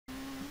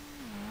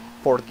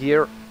Fourth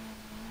gear.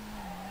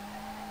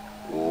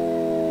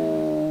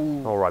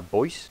 Alright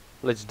boys,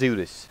 let's do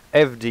this.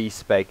 FD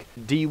spec,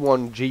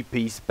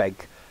 D1GP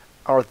spec,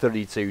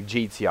 R32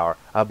 GTR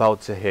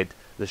about to hit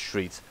the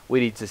streets. We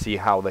need to see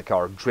how the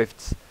car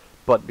drifts.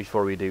 But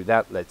before we do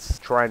that, let's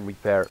try and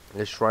repair.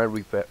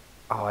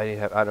 Oh, I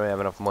don't have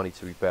enough money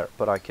to repair,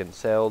 but I can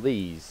sell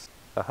these.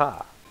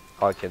 Aha!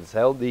 I can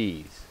sell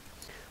these,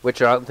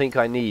 which I don't think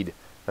I need.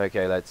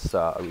 Okay, let's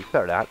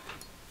repair that.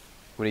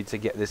 We need to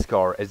get this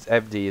car as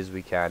FD as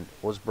we can.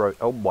 What's broke?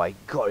 Oh my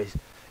god,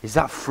 is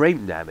that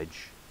frame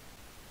damage?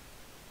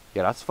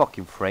 Yeah, that's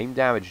fucking frame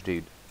damage,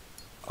 dude.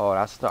 Oh,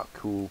 that's not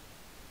cool.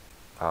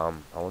 I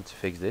want to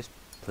fix this,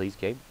 please,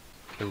 game.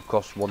 It will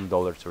cost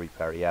 $1 to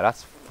repair. Yeah,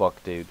 that's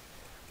fucked, dude.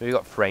 We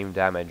got frame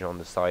damage on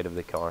the side of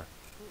the car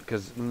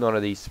because none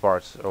of these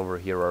parts over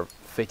here are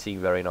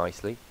fitting very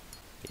nicely.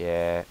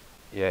 Yeah,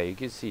 you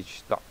can see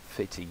it's not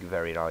fitting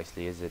very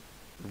nicely, is it?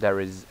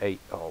 There is a,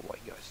 oh my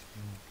gosh,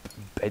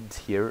 bend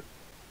here.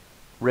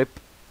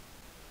 Rip.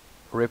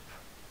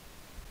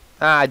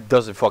 Ah, it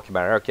doesn't fucking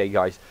matter. Okay,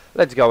 guys,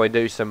 let's go and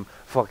do some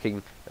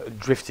fucking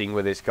drifting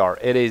with this car.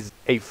 It is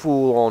a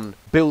full-on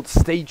built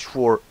stage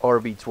 4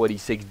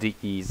 RB26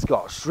 DE. It's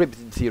got a stripped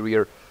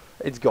interior.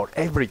 It's got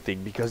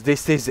everything because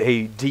this is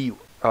a D.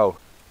 Oh.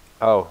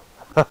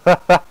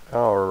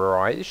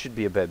 Alright, it should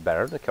be a bit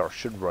better. The car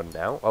should run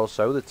now.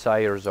 Also, the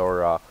tires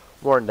are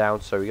worn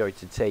down, so we're going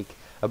to take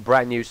a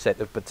brand new set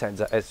of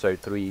Potenza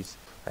SO3s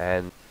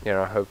and, you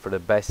know, hope for the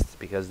best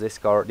because this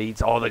car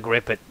needs all the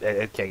grip it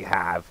can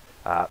have.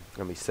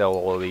 Let me sell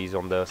all of these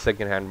on the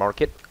second-hand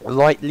market.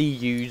 Lightly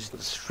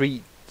used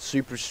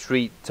super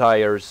street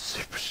tires.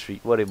 Super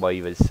street. What am I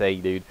even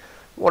saying, dude?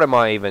 What am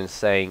I even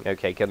saying?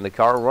 Okay, can the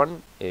car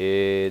run?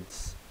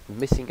 It's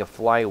missing a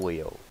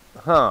flywheel.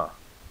 Huh.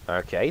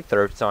 Okay,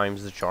 third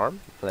time's the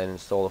charm. Then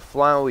install a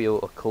flywheel,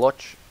 a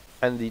clutch,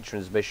 and the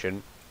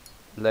transmission.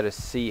 Let us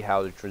see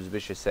how the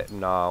transmission set.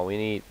 No,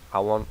 I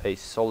want a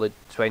solid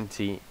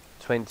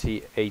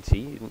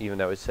 2080, even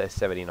though it says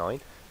 79.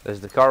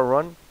 Does the car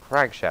run?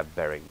 Crankshaft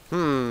bearing.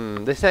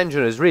 This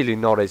engine is really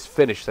not as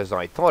finished as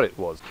I thought it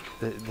was.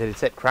 Did it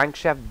say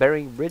crankshaft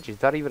bearing bridge? Is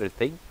that even a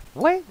thing?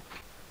 What?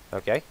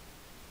 Okay.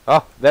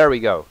 Oh, there we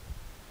go.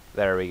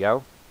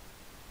 I'm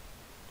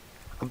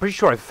pretty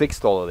sure I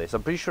fixed all of this.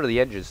 I'm pretty sure the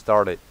engine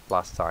started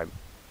last time.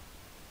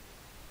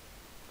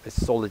 It's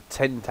solid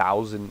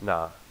 10,000.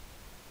 Nah.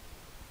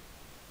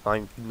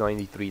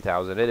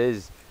 93,000. It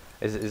is.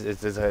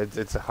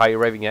 It's a high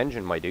revving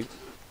engine, my dude.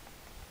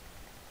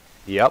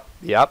 Yep.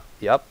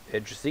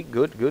 Interesting.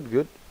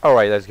 Good.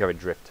 Alright, let's go and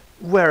drift.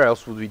 Where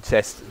else would we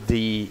test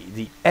the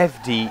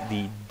FD,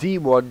 the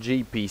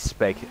D1GP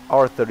spec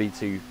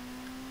R32?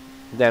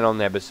 Then on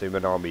Nebesu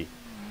Manami.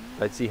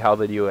 Let's see how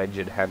the new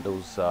engine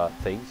handles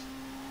things.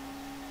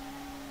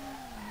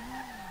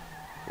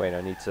 Wait,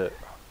 I need to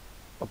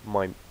up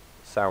my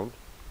sound.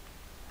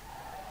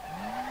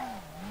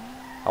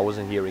 I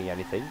wasn't hearing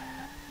anything.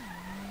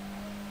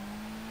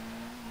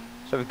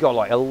 So we've got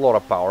like a lot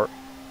of power.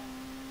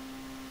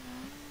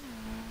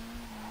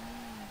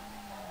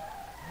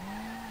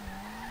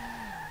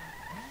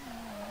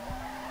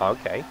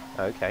 Okay.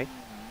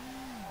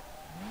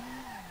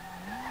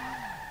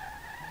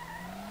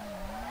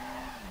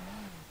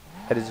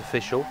 It is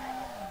official.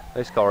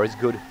 This car is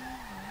good.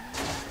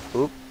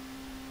 Oop.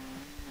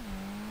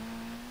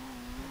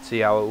 Let's see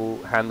how it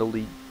will handle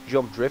the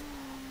jump drift.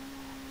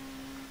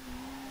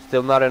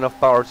 Still not enough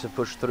power to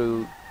push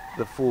through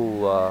the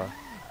full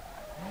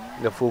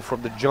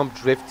from the jump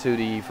drift to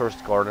the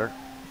first corner.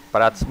 But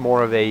that's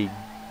more of the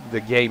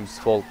game's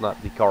fault,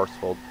 not the car's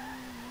fault.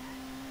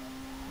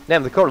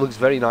 Damn, the car looks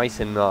very nice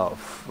in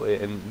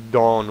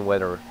dawn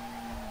weather.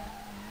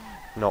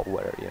 Not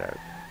weather, you know,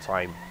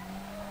 time.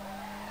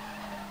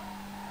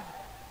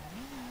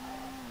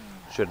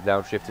 Should have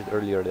downshifted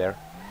earlier there.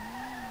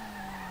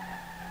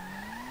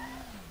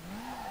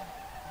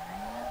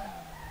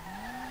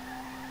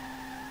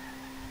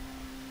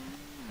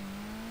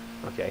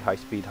 Okay, high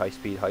speed.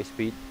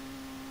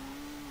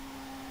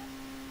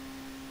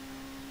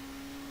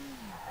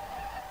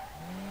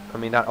 I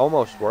mean, that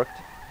almost worked.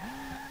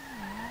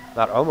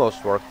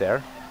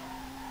 There.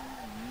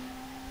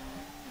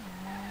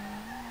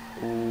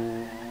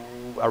 Ooh,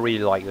 I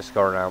really like this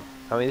car now.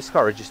 I mean, this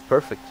car is just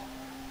perfect.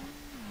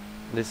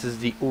 This is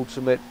the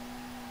ultimate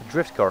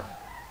drift car.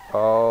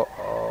 Oh.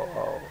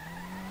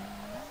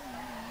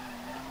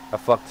 I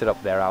fucked it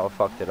up there. I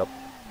fucked it up.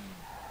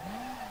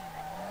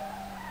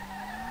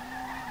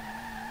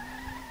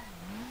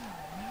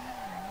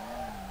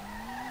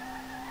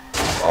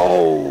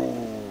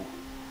 Oh!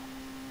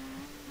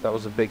 That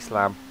was a big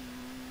slam.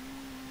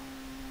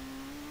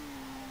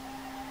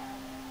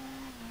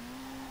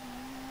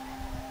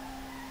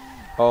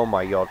 Oh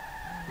my god.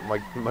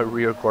 My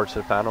rear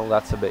quarter panel,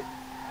 that's a bit...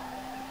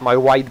 My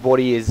wide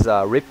body is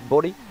ripped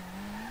body.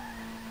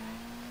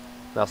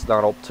 That's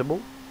not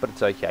optimal, but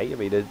it's okay. I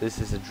mean, this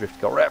is a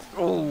drift car.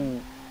 Ooh.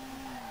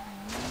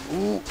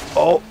 Ooh.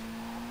 Oh.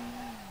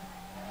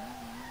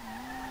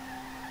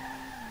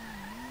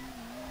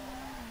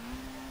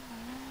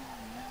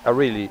 I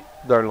really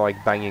don't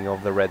like banging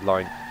off the red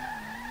line.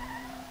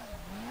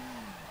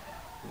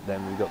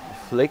 Then we got the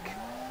flick.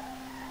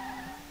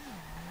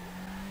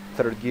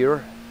 Third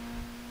gear.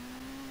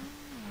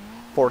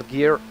 Fourth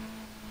gear.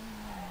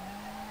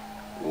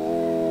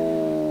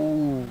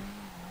 Ooh.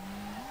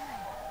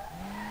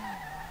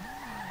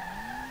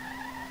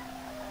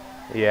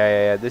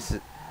 Yeah. This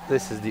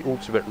is the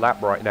ultimate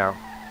lap right now.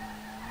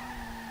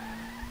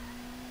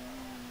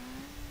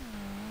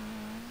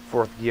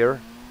 Fourth gear.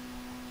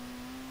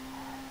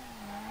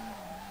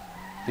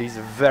 These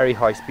are very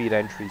high speed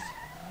entries.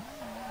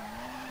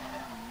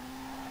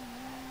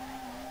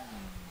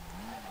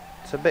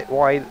 It's a bit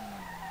wide,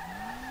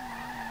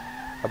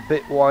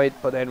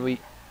 but then we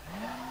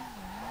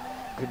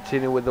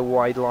continue with the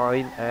wide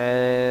line,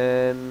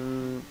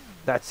 and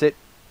that's it.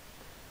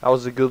 That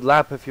was a good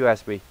lap, if you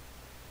ask me.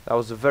 That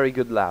was a very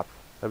good lap.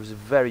 That was a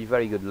very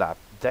good lap.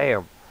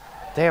 Damn,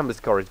 this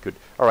car is good.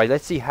 All right,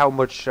 let's see how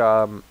much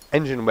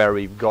engine wear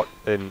we've got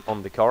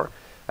on the car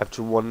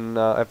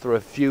after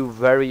a few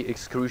very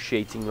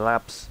excruciating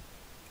laps.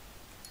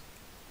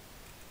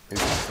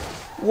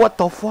 What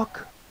the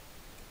fuck?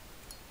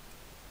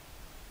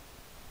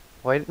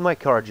 Why did my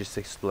car just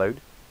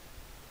explode?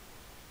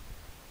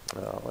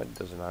 Oh, it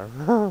doesn't matter.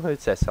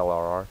 It's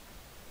SLRR.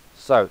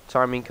 So,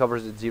 timing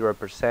covers at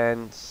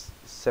 0%,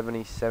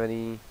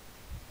 70,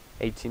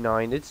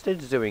 89. It's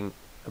doing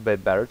a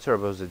bit better.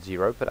 Turbo's at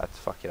 0, but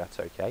that's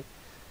okay.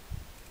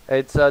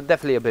 It's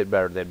definitely a bit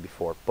better than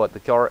before, but the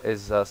car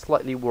is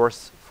slightly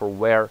worse for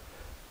wear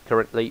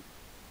currently.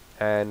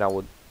 And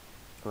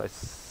let's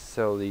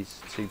sell these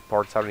two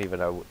parts. I don't even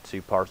know what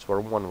two parts were.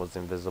 One was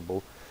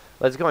invisible.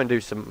 Let's go and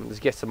let's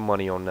get some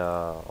money on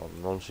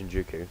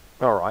Shinjuku.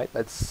 All right,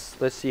 let's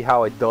see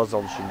how it does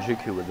on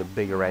Shinjuku with the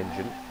bigger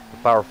engine,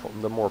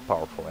 the more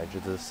powerful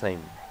engine, the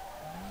same.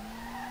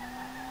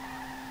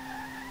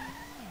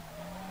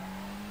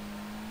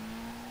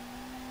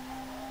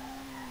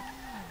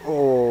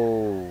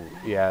 Oh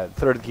yeah,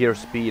 third gear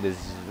speed is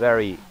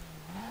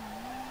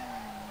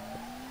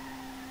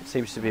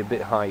seems to be a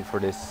bit high for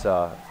this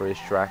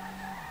track.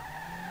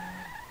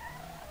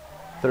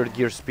 Third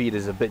gear speed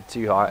is a bit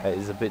too high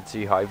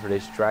for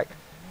this track,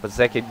 but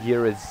second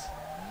gear is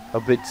a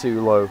bit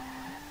too low.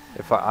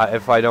 If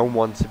I don't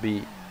want to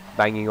be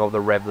banging off the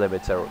rev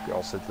limiter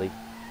constantly.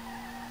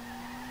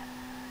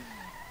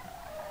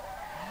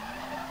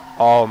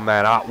 Oh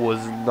man, that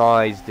was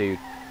nice, dude.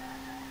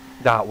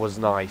 That was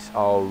nice.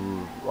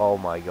 Oh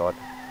my god.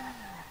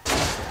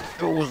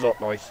 It was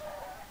not nice.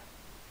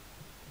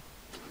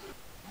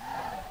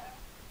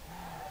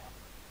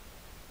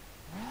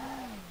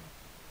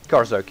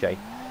 Car's okay.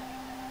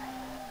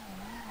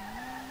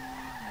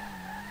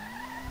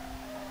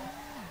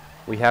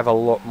 We have a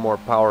lot more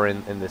power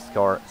in this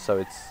car, so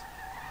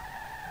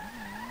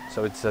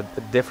it's a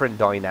different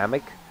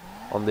dynamic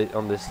on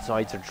this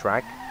tighter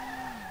track.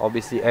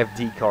 Obviously,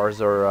 FD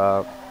cars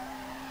are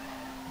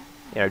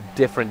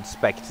different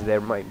specs.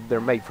 They're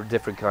made for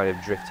different kind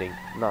of drifting.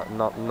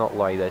 Not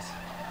like this.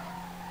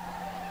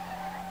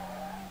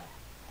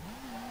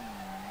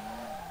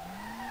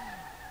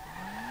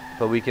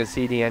 But we can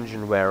see the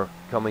engine wear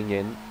coming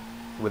in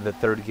with the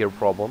third gear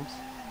problems.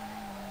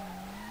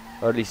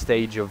 Early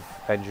stage of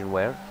engine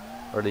wear.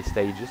 Early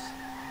stages.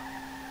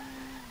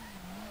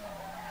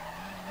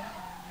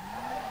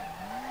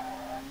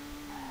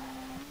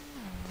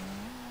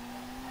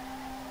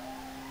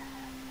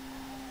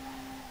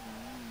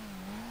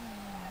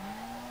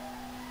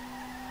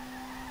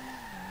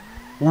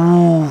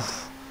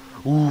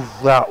 Oof,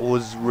 that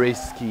was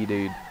risky,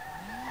 dude.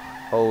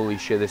 Holy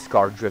shit, this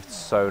car drifts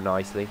so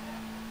nicely.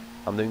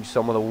 I'm doing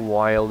some of the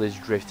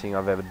wildest drifting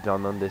I've ever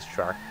done on this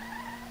track.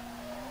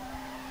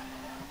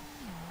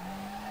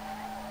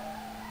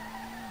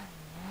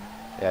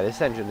 Yeah,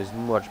 this engine is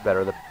much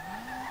better.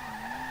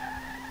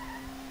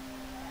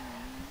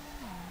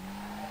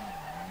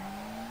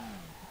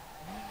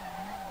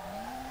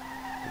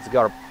 It's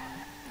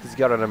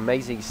got an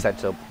amazing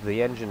setup.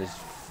 The engine is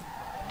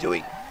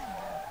doing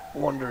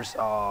wonders.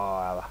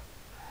 Oh,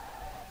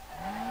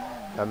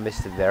 I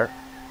missed it there.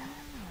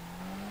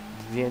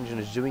 The engine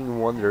is doing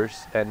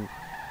wonders, and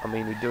I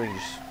mean we're doing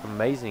just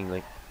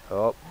amazingly.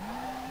 Oh,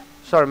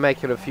 started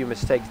making a few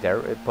mistakes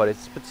there, but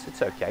it's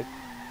okay.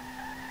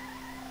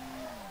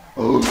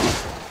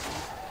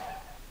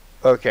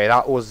 Okay,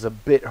 that was a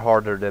bit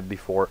harder than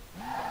before.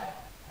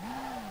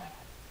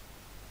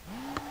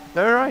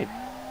 Alright.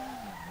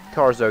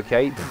 Car's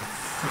okay.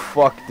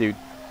 Fuck, dude.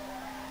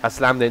 I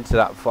slammed into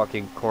that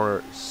fucking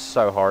corner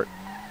so hard.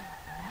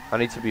 I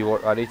need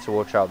to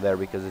watch out there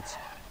because it's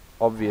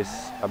obvious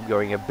I'm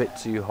going a bit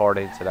too hard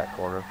into that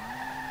corner.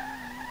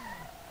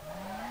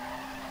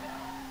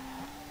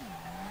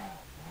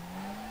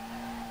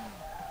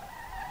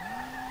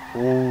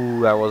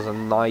 Ooh, that was a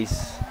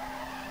nice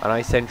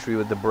entry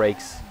with the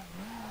brakes.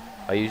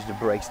 I used the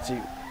brakes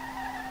to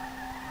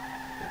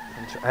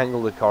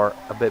angle the car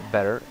a bit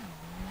better.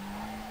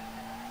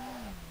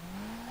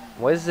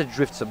 Why does the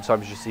drift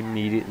sometimes just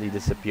immediately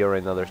disappear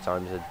and other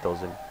times it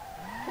doesn't?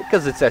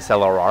 Because it's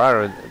SLRR. I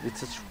don't, it's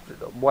just,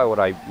 why would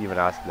I even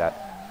ask that?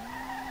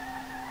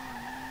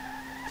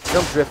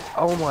 Jump drift.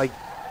 Oh my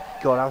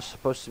god, I was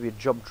supposed to be a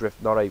jump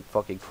drift, not a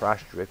fucking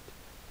crash drift.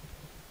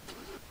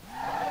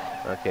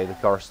 Okay, the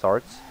car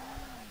starts.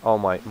 Oh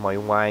my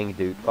wang,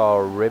 dude. Oh,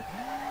 rip.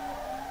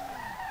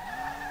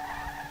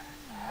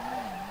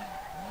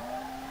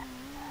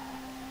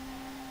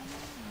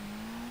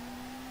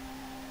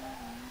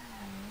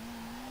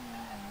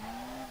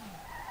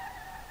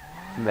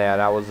 Man,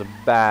 that was a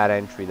bad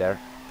entry there.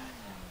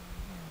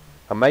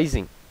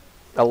 Amazing.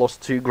 I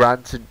lost 2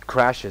 grand to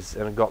crashes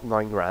and I got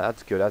 9 grand.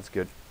 That's good, that's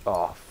good.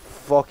 Oh,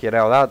 fuck it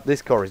out.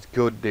 This car is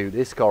good, dude.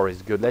 This car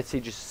is good. Let's see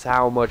just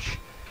how much...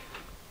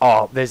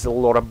 Oh, there's a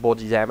lot of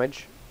body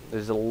damage.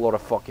 There's a lot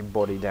of fucking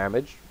body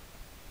damage.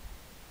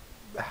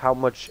 How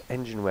much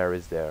engine wear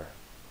is there?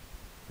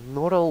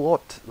 Not a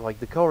lot. Like,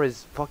 the car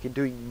is fucking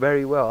doing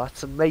very well.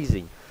 That's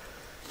amazing.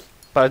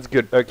 But it's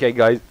good. Okay,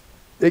 guys.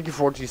 Thank you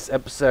for this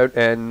episode,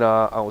 and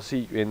I will see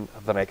you in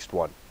the next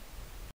one.